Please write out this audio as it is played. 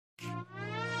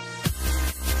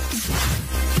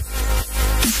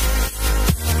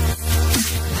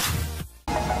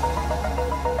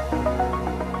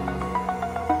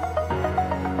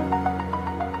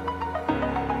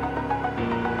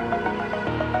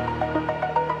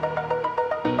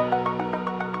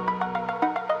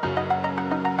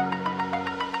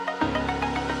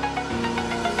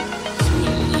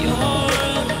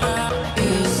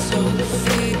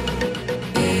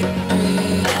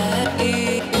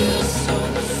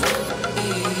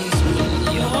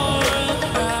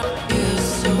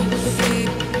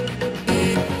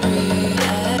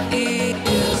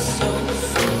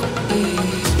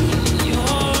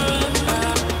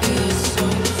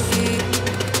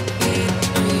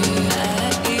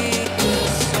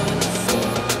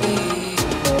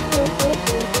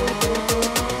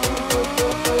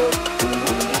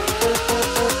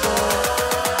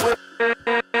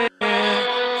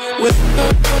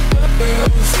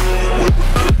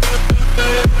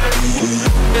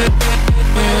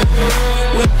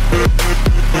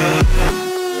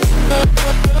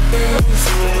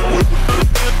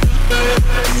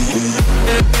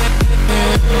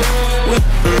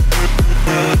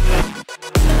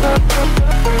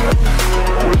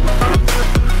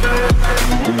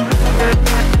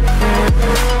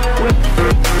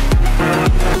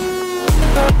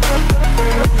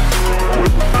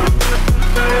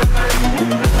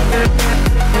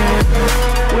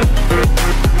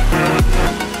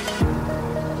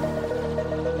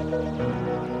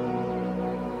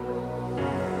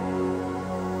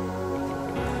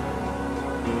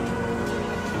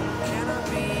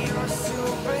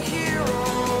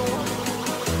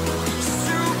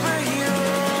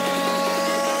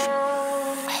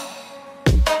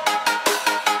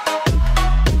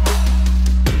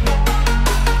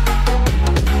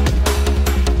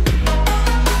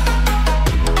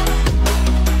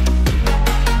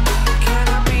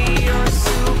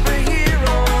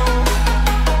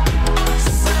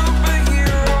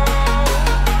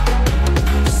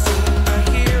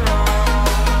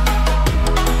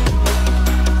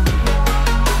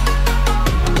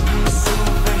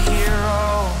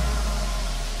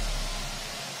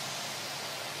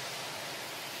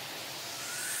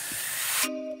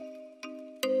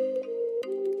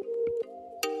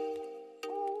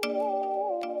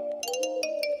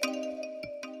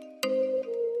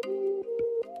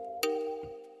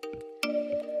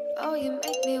Oh, you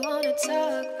make me wanna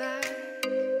talk back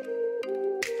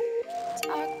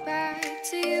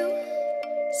to you.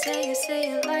 Say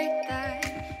it like that.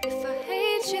 If I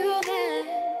hate you, then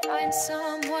find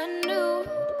someone new,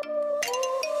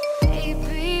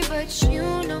 baby. But you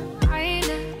know I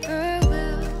never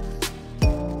will.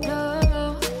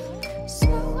 No,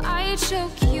 so I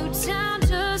choke you down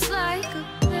just like a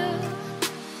pill.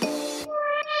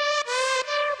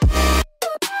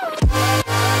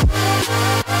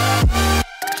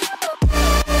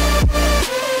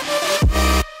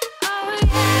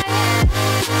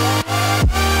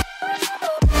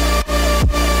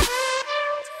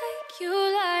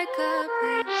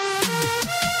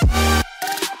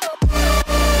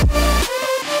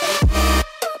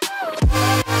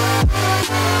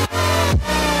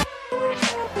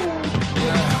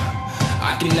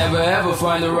 Never ever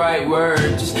find the right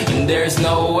words, and there's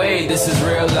no way this is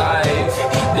real life.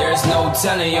 There's no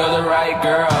telling you're the right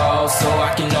girl, so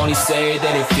I can only say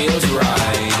that it feels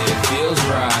right. It feels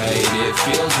right, it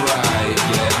feels right.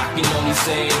 Yeah, I can only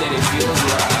say that it feels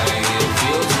right. It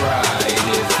feels right,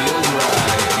 it feels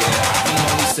right. Yeah, I can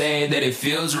only say that it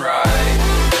feels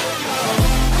right.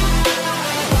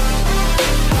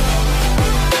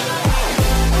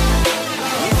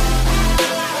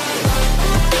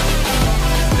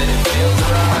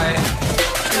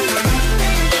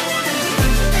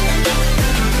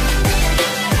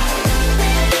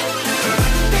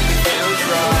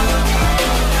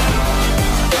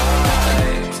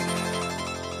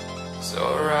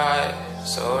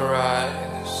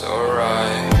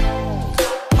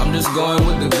 Going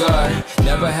with the gut,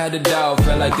 never had a doubt,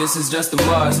 felt like this is just a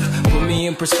must. Put me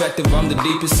in perspective, I'm the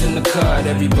deepest in the cut.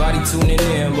 Everybody tuning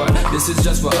in, but this is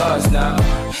just for us now.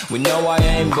 We know I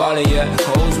ain't ballin' yet,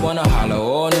 hoes wanna holler,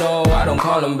 oh no, I don't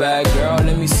call them back. Girl,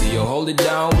 let me see you hold it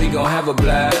down, we gon' have a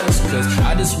blast. Cause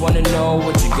I just wanna know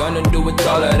what you gonna do with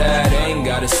all of that. Ain't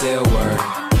gotta say a word,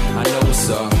 I know what's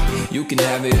up, you can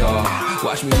have it all.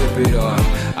 Watch me rip it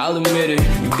off, I'll admit it,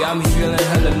 you got me feeling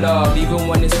hella loved. Even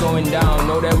when it's going down,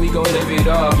 know that we gon' live it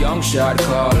up. Young shot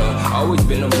caller, always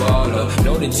been a baller.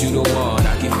 Know that you the one,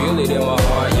 I can feel it in my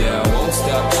heart. Yeah, I won't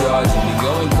stop charging me,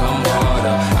 go and come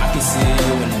harder. I can see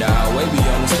you and I, way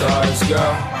beyond the stars,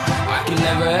 girl. I can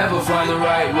never ever find the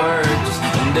right words,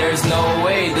 and there's no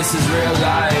way this is real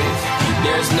life.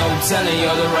 There's no telling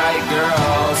you're the right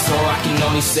girl, so I can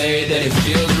only say that it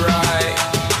feels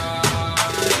right.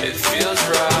 It feels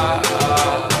right,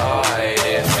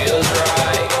 it feels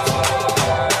right,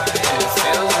 it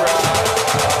feels right.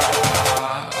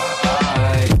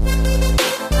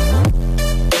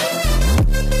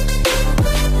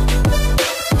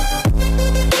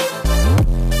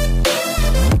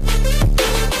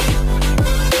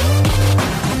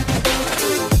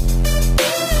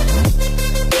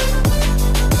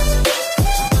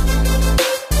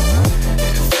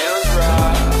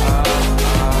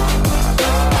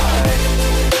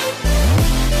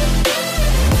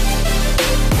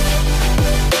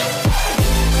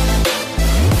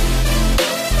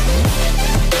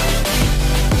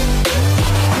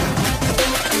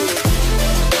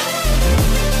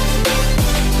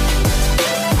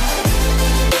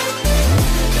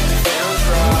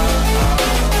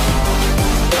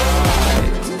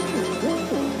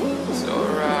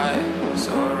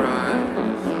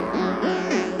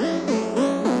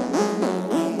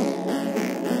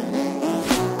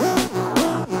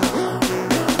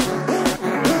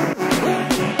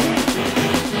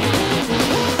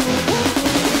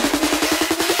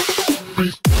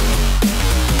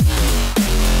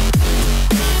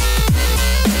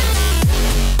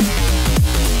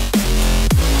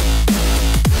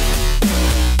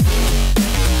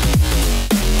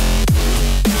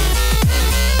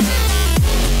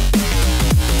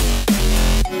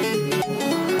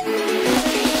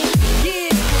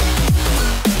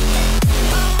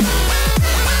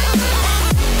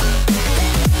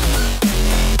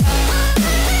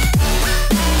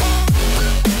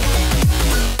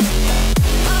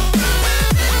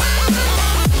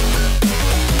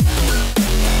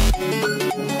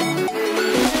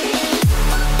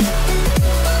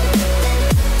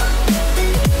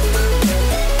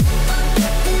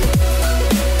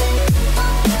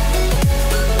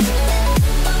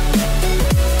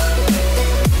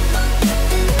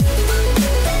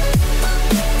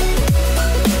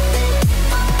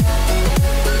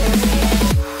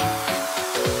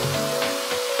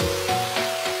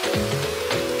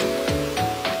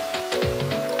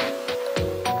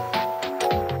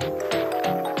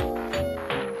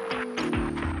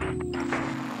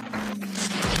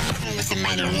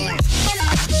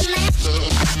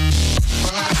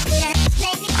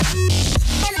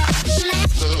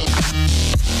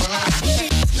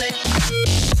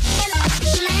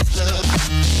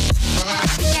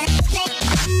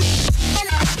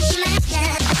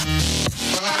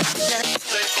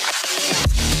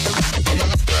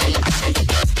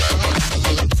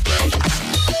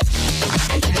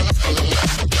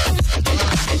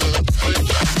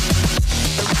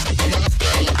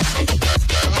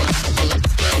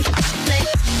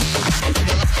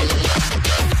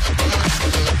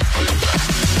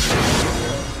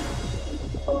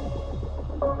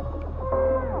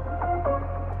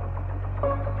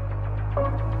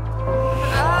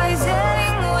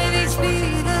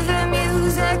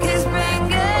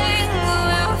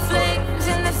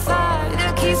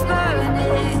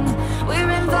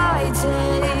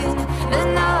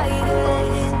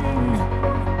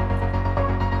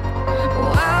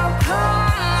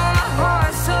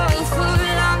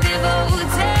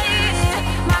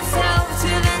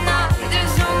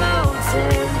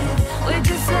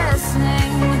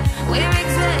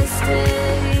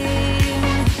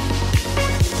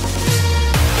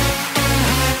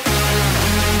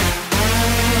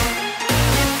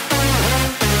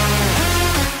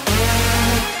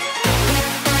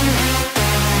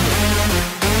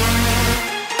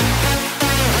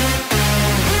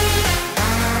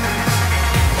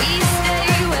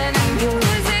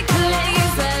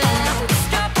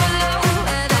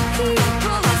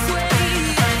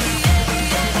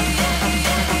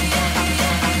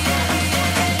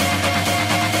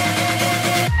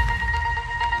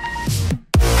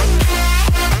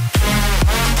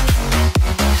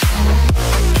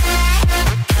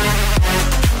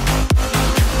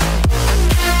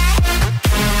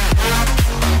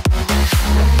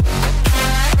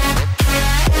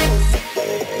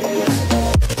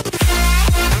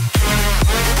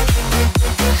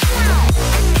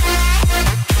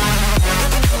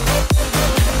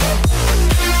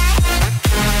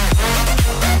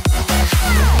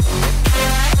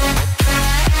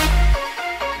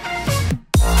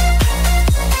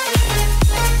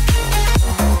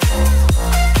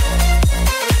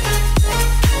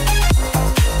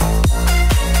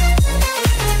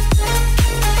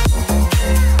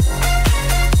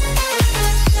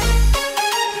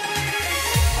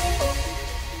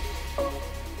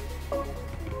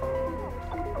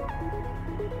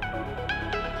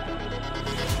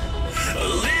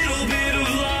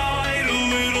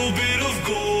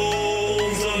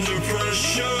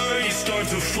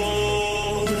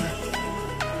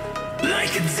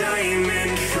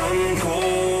 diamond from gold.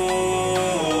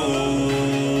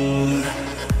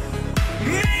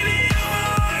 Maybe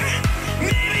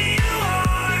you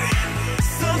are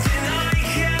something I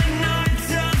cannot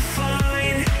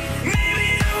define. Maybe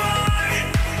you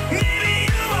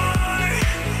are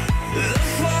the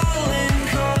fallen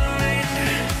kind.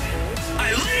 I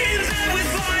leave them with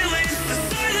violence, the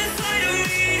silent side of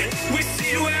me. We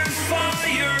see where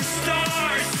fire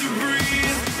starts to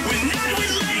breathe. When I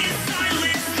would lay in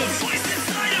silence, the voice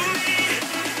inside of me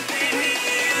made me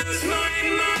use my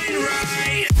mind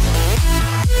right.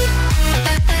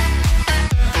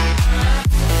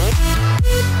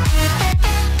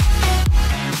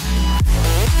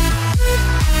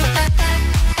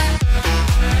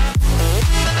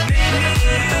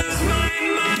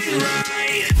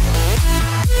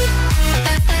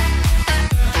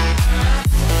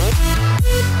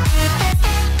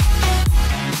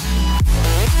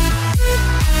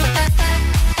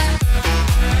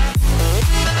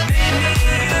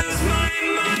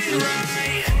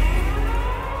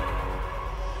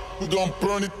 We're gonna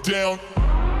burn it down.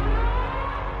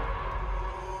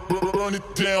 Burn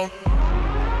it down.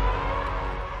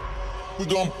 We're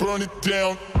gonna burn it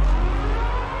down.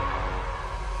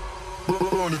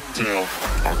 Burn it down.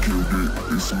 I killed it,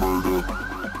 it's murder.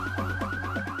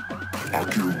 I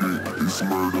killed it, it's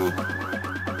murder.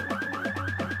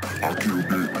 I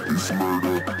killed it, it's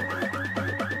murder.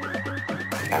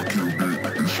 I killed it,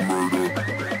 it's murder.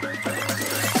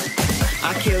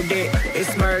 I killed it,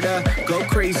 it's murder, go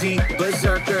crazy,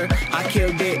 berserker. I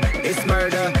killed it, it's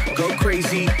murder, go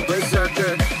crazy,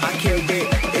 berserker. I killed it,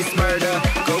 it's murder,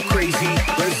 go crazy,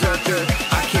 berserker.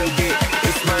 I killed it,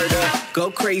 it's murder, go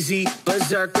crazy,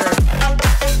 berserker.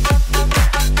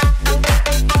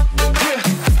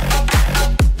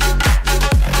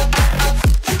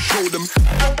 Show them.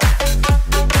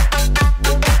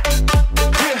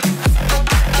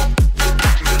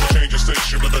 Change the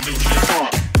station with a new shit.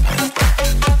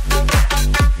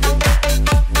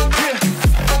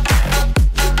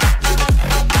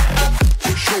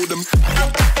 Show them.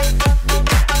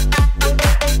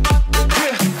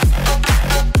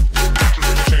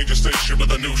 Change the station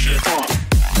with a new shit.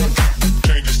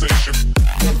 Change the station.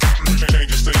 Change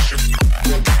the station.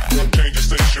 Change the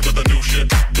station with a new shit.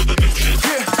 With a new shit.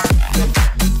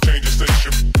 Change the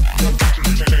station.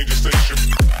 Change the station.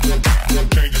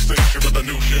 Change the station with a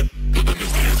new shit. With a new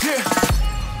shit.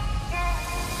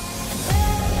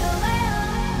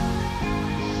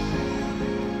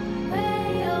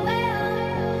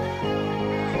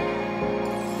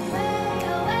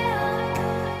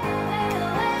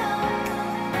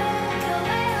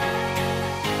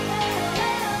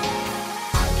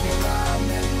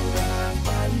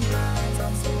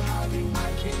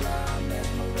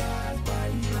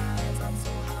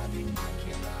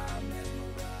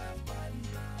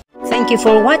 Thank you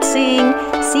for watching.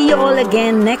 See you all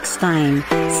again next time.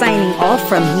 Signing off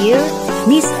from here,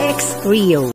 Miss X Rio.